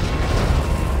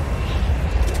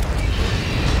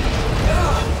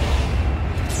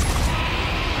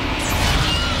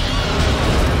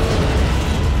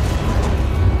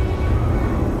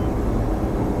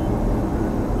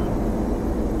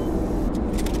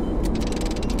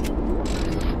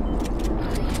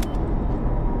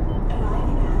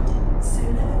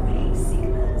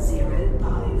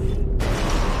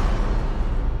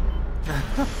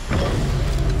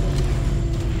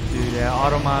 Dude, yeah,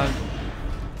 Automod.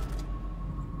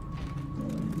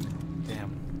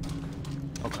 Damn.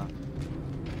 Okay.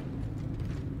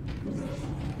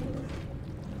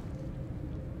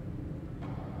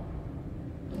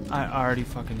 I already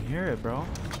fucking hear it, bro.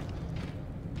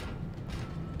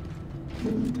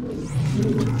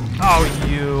 Oh,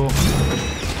 you.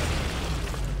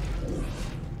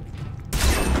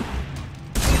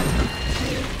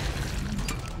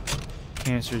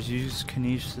 Canisters. Use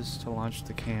kinesis to launch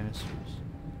the canisters.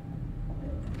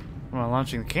 Where am I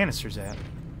launching the canisters at?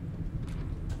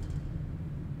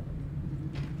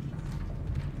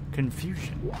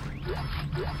 Confusion.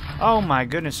 Oh my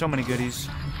goodness, so many goodies.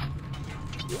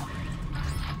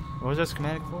 What was that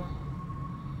schematic for?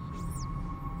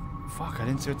 Fuck, I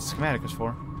didn't see what the schematic was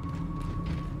for.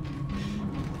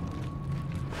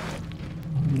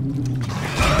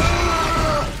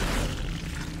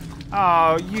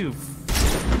 Oh, you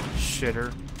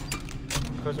shitter.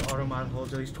 Because Automod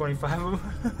holds at least 25 of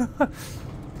them.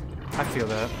 I feel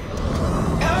that.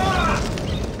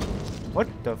 What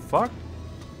the fuck?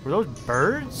 Were those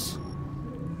birds?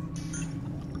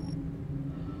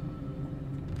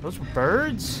 Those were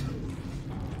birds?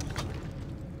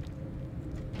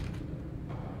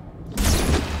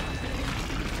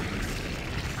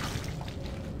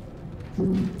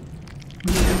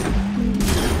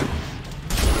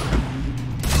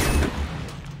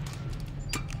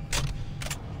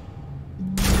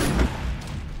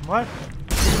 What?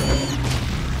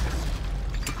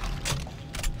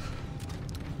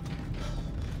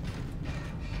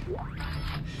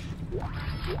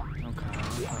 Okay.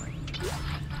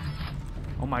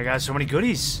 Oh my god, so many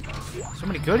goodies. So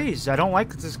many goodies. I don't like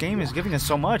that this game is giving us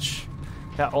so much.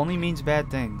 That only means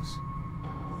bad things.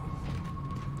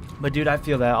 But dude, I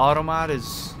feel that Automod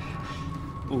is...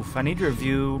 Oof, I need to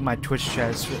review my Twitch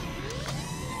chats.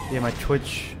 Yeah, my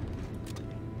Twitch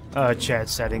chat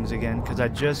settings again, because I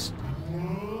just...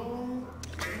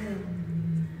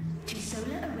 To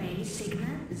solar array Sigma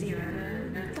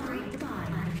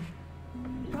 055.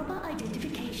 Proper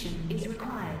identification is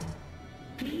required.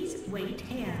 Please wait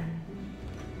here.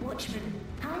 Watchman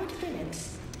Howard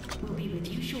Phillips will be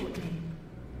with you shortly.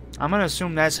 I'm gonna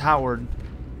assume that's Howard.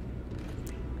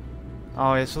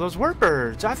 Oh yeah, so those were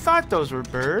birds. I thought those were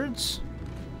birds.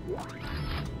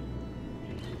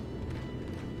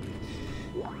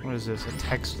 What is this, a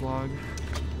text log?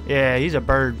 Yeah, he's a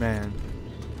bird man.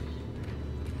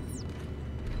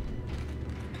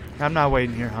 I'm not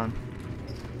waiting here, hon.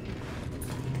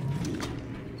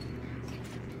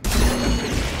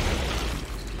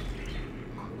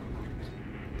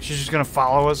 She's just gonna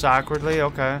follow us awkwardly?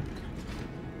 Okay.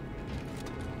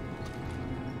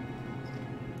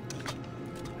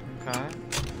 Okay.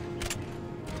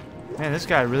 Man, this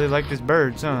guy really liked his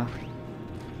birds, huh?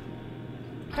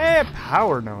 Hey, a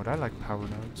power node. I like power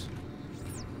nodes.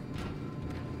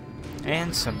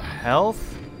 And some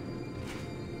health.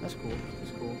 That's cool.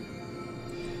 That's cool.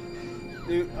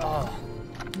 Dude, oh.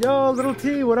 Yo, little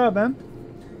T, what up, man?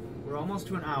 We're almost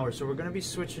to an hour, so we're gonna be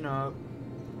switching up.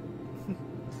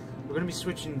 We're gonna be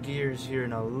switching gears here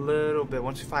in a little bit.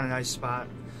 Once we find a nice spot.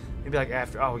 Maybe like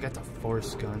after. Oh, we got the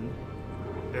force gun.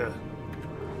 Ugh.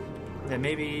 Then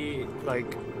maybe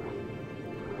like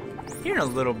here in a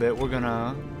little bit we're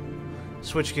gonna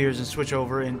switch gears and switch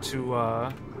over into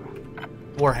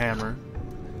Warhammer.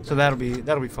 So that'll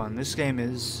be fun. This game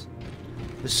is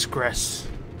the Scress.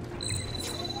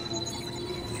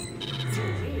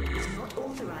 Rig is not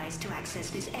authorized to access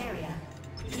this area.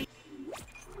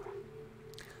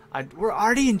 We're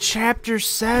already in chapter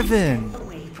 7.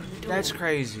 That's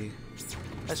crazy.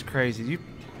 That's crazy. You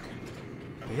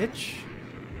bitch.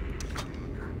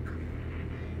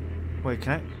 Wait,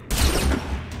 can I?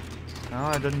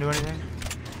 No, it doesn't do anything.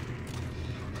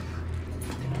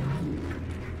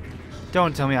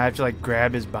 Don't tell me I have to like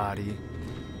grab his body.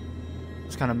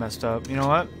 It's kind of messed up. You know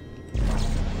what?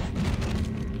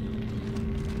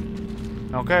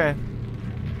 Okay.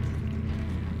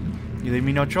 You leave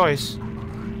me no choice.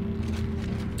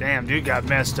 Damn, dude got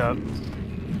messed up.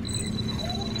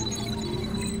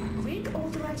 Rig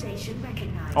authorization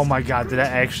recognized. Oh my god, did I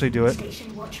actually do it?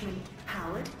 Station watchman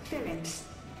Howard Phillips.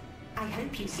 I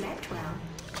hope you slept well.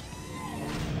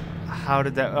 How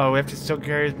did that... Oh, we have to still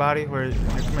carry his body? Where is...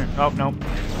 Come here. Oh, no.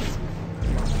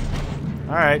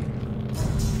 Alright.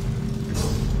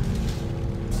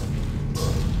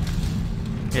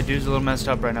 Yeah, dude's a little messed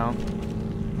up right now.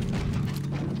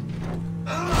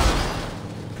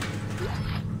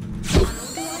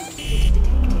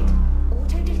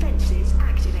 Auto defenses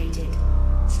activated.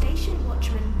 Station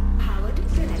watchman Howard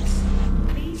Phillips.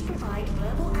 Please provide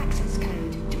verbal access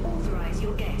code to authorize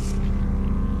your guest.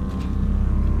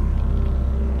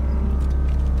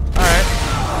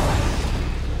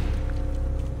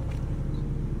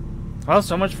 Well,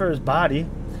 so much for his body.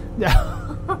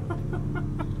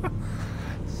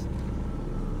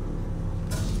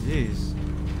 Jeez.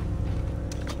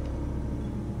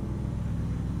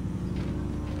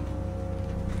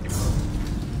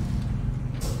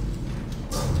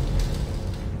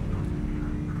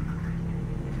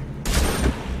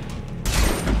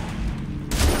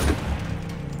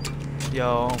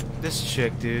 Yo, this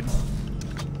chick, dude.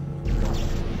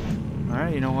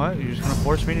 Alright, you know what? You're just gonna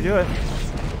force me to do it.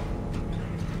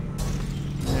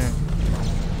 There.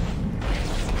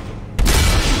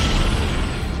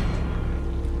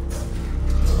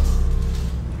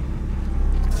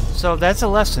 So that's a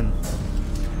lesson.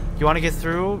 You want to get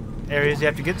through areas you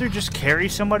have to get through, just carry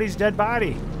somebody's dead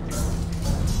body.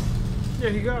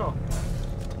 There you go.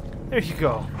 There you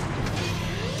go.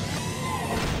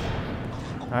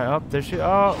 Alright, up there she...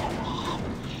 Oh!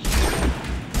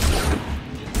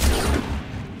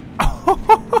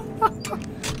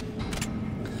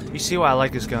 You see why I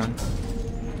like this gun.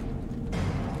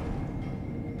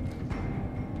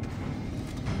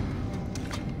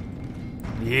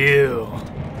 You.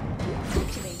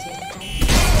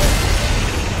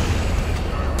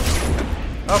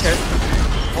 Okay.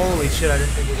 Holy shit! I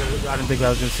didn't think I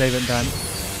was gonna save it in time.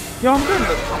 Yo, I'm good.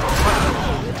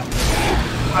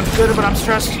 I'm good, but I'm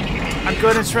stressed. I'm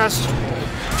good and stressed.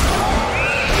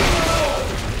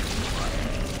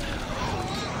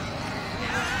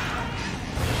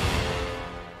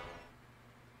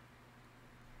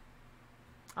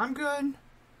 I'm good.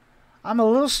 I'm a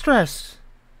little stressed.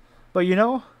 But you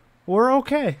know, we're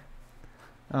okay.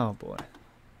 Oh boy.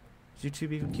 Is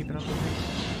YouTube even keeping up with me?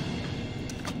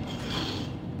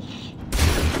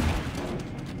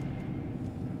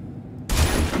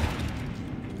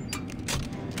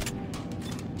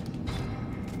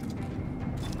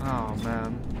 Oh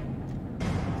man.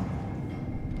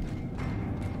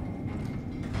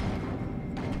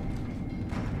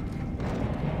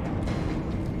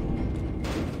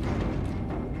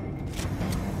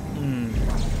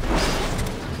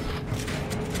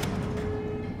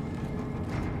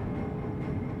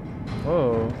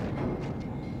 Whoa.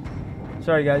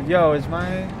 Sorry guys. Yo, is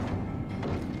my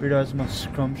burrito has my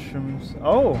scrumptious?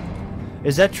 Oh,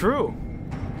 is that true?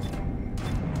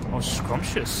 Oh,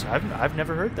 scrumptious. I've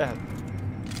never heard that.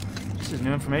 This is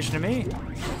new information to me.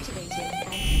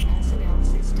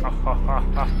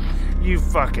 You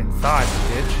fucking thought,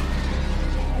 bitch.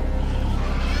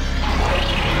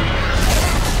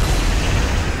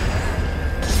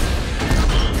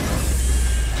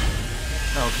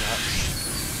 Oh god.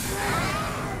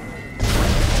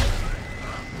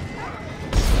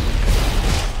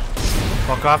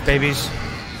 Fuck off, babies.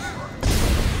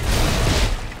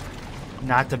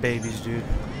 Not the babies, dude.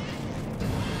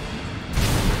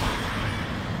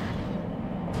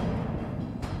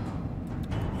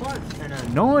 What an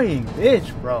annoying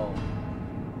bitch, bro.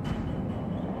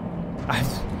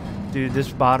 Dude,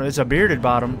 this bottom, it's a bearded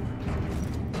bottom.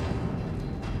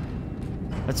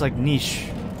 That's like niche.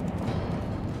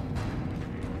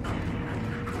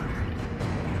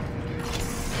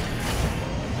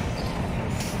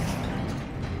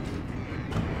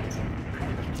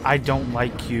 I don't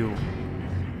like you.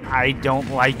 I don't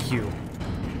like you.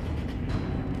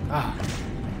 Ah.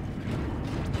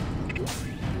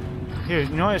 Here,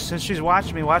 you know what? Since she's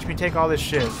watching me, watch me take all this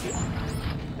shit.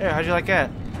 There, how'd you like that?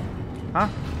 Huh?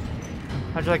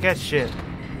 How'd you like that shit?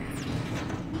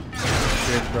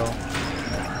 Shit, bro.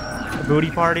 A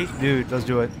booty party? Dude, let's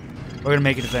do it. We're gonna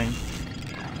make it a thing.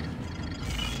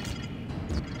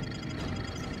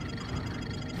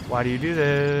 Why do you do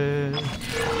this?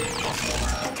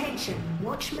 Attention,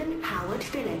 Watchman Howard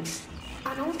Phillips.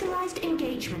 Unauthorized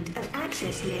engagement of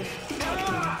access lift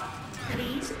detected.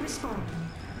 Please respond.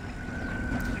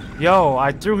 Yo,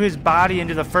 I threw his body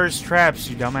into the first traps,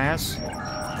 you dumbass.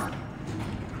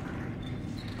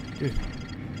 Dude.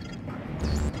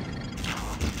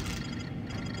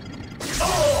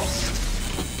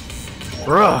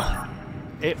 Bruh.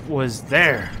 It was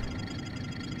there.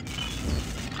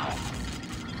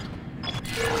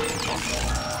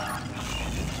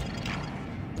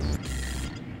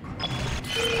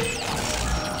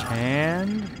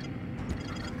 And...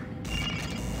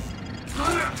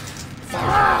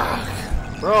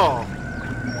 Bro!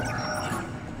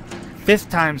 5th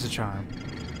time's the charm.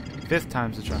 5th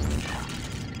time's the charm.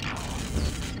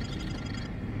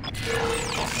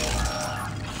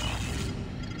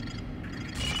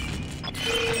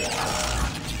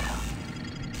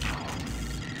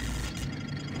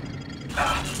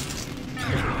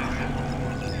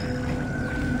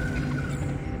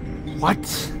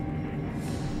 What?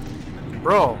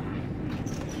 Bro,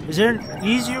 is there an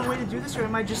easier way to do this, or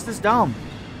am I just this dumb?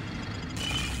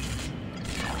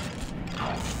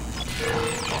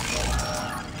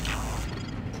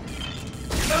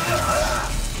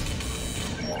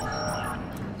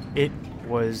 It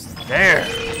was there.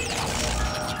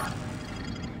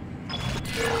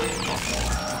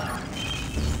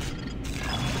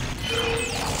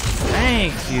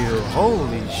 Thank you.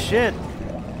 Holy shit.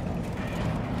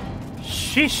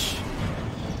 Sheesh.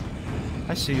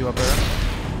 I see you up there.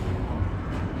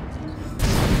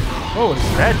 Oh, it's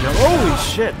that jump. Holy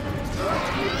shit.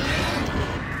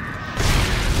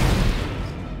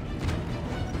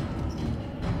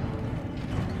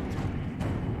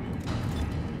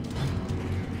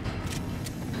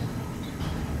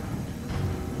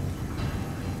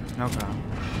 Okay.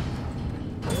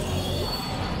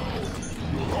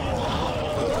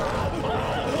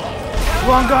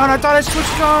 Wrong gun, I thought I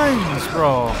switched guns,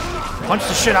 bro. Punch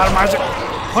the shit out of Isaac.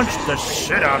 Punch the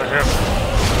shit out of him.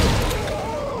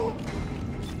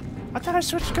 I thought I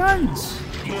switched guns.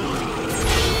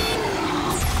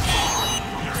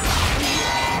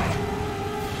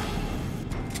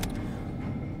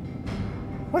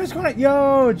 What is going on?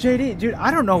 Yo, JD, dude, I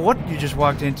don't know what you just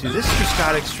walked into. This just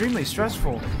got extremely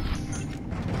stressful.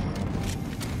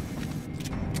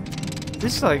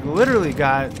 This, like, literally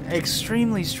got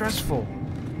extremely stressful.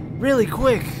 Really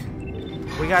quick.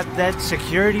 We got that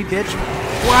security bitch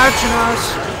watching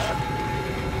us.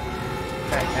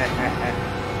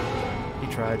 He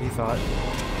tried, he thought.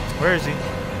 Where is he?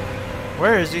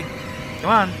 Where is he? Come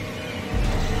on.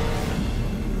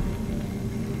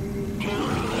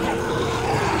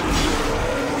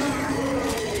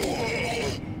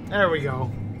 There we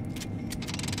go.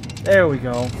 There we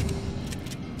go.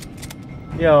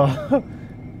 Yo.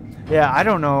 Yeah, I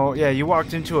don't know. Yeah, you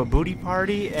walked into a booty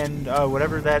party and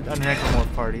whatever that, a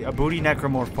necromorph party. A booty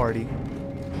necromorph party.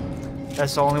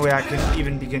 That's the only way I can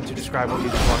even begin to describe what you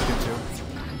just walked into.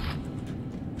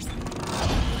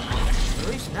 At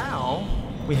least now,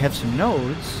 we have some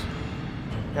nodes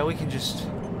that we can just...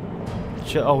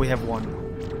 Oh, we have one.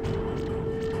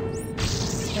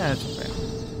 Yeah, that's okay.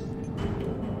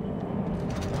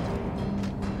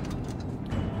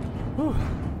 Whew.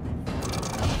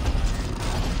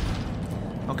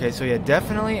 Okay, so yeah,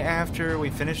 definitely after we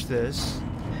finish this.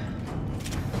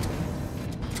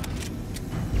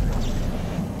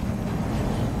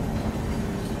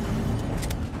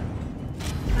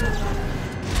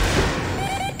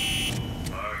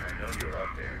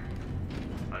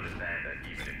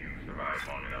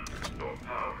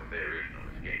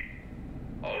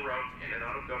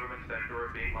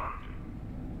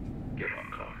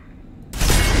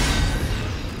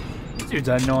 Dude's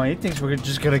annoying. He thinks we're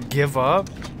just gonna give up?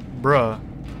 Bruh.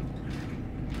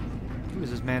 Who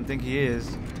does this man think he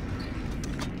is?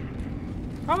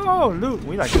 Oh, loot.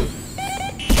 We like loot.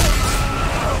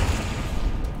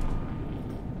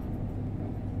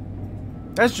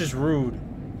 That's just rude.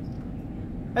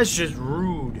 That's just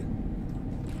rude.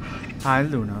 Hi,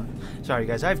 Luna. Sorry,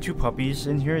 guys. I have 2 puppies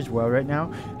in here as well right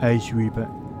now. Hi, Shriba.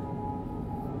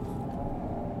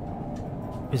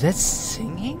 Is that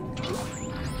singing?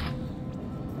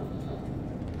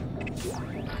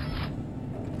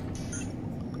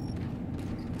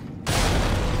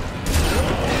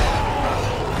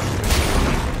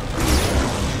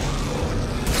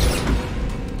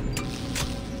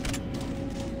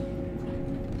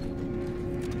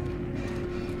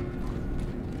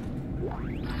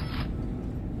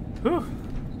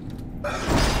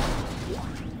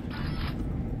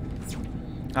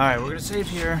 Alright, we're gonna save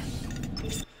here.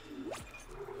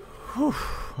 Whew,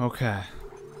 okay.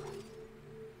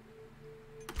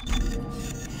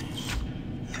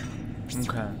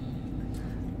 Okay.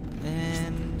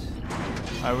 And...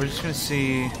 Alright, we're just gonna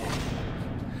see...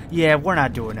 Yeah, we're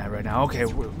not doing that right now. Okay,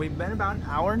 we've been about an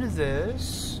hour into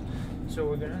this. So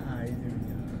we're gonna hide.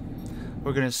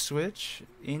 We're gonna switch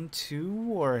into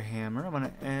Warhammer. I'm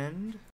gonna end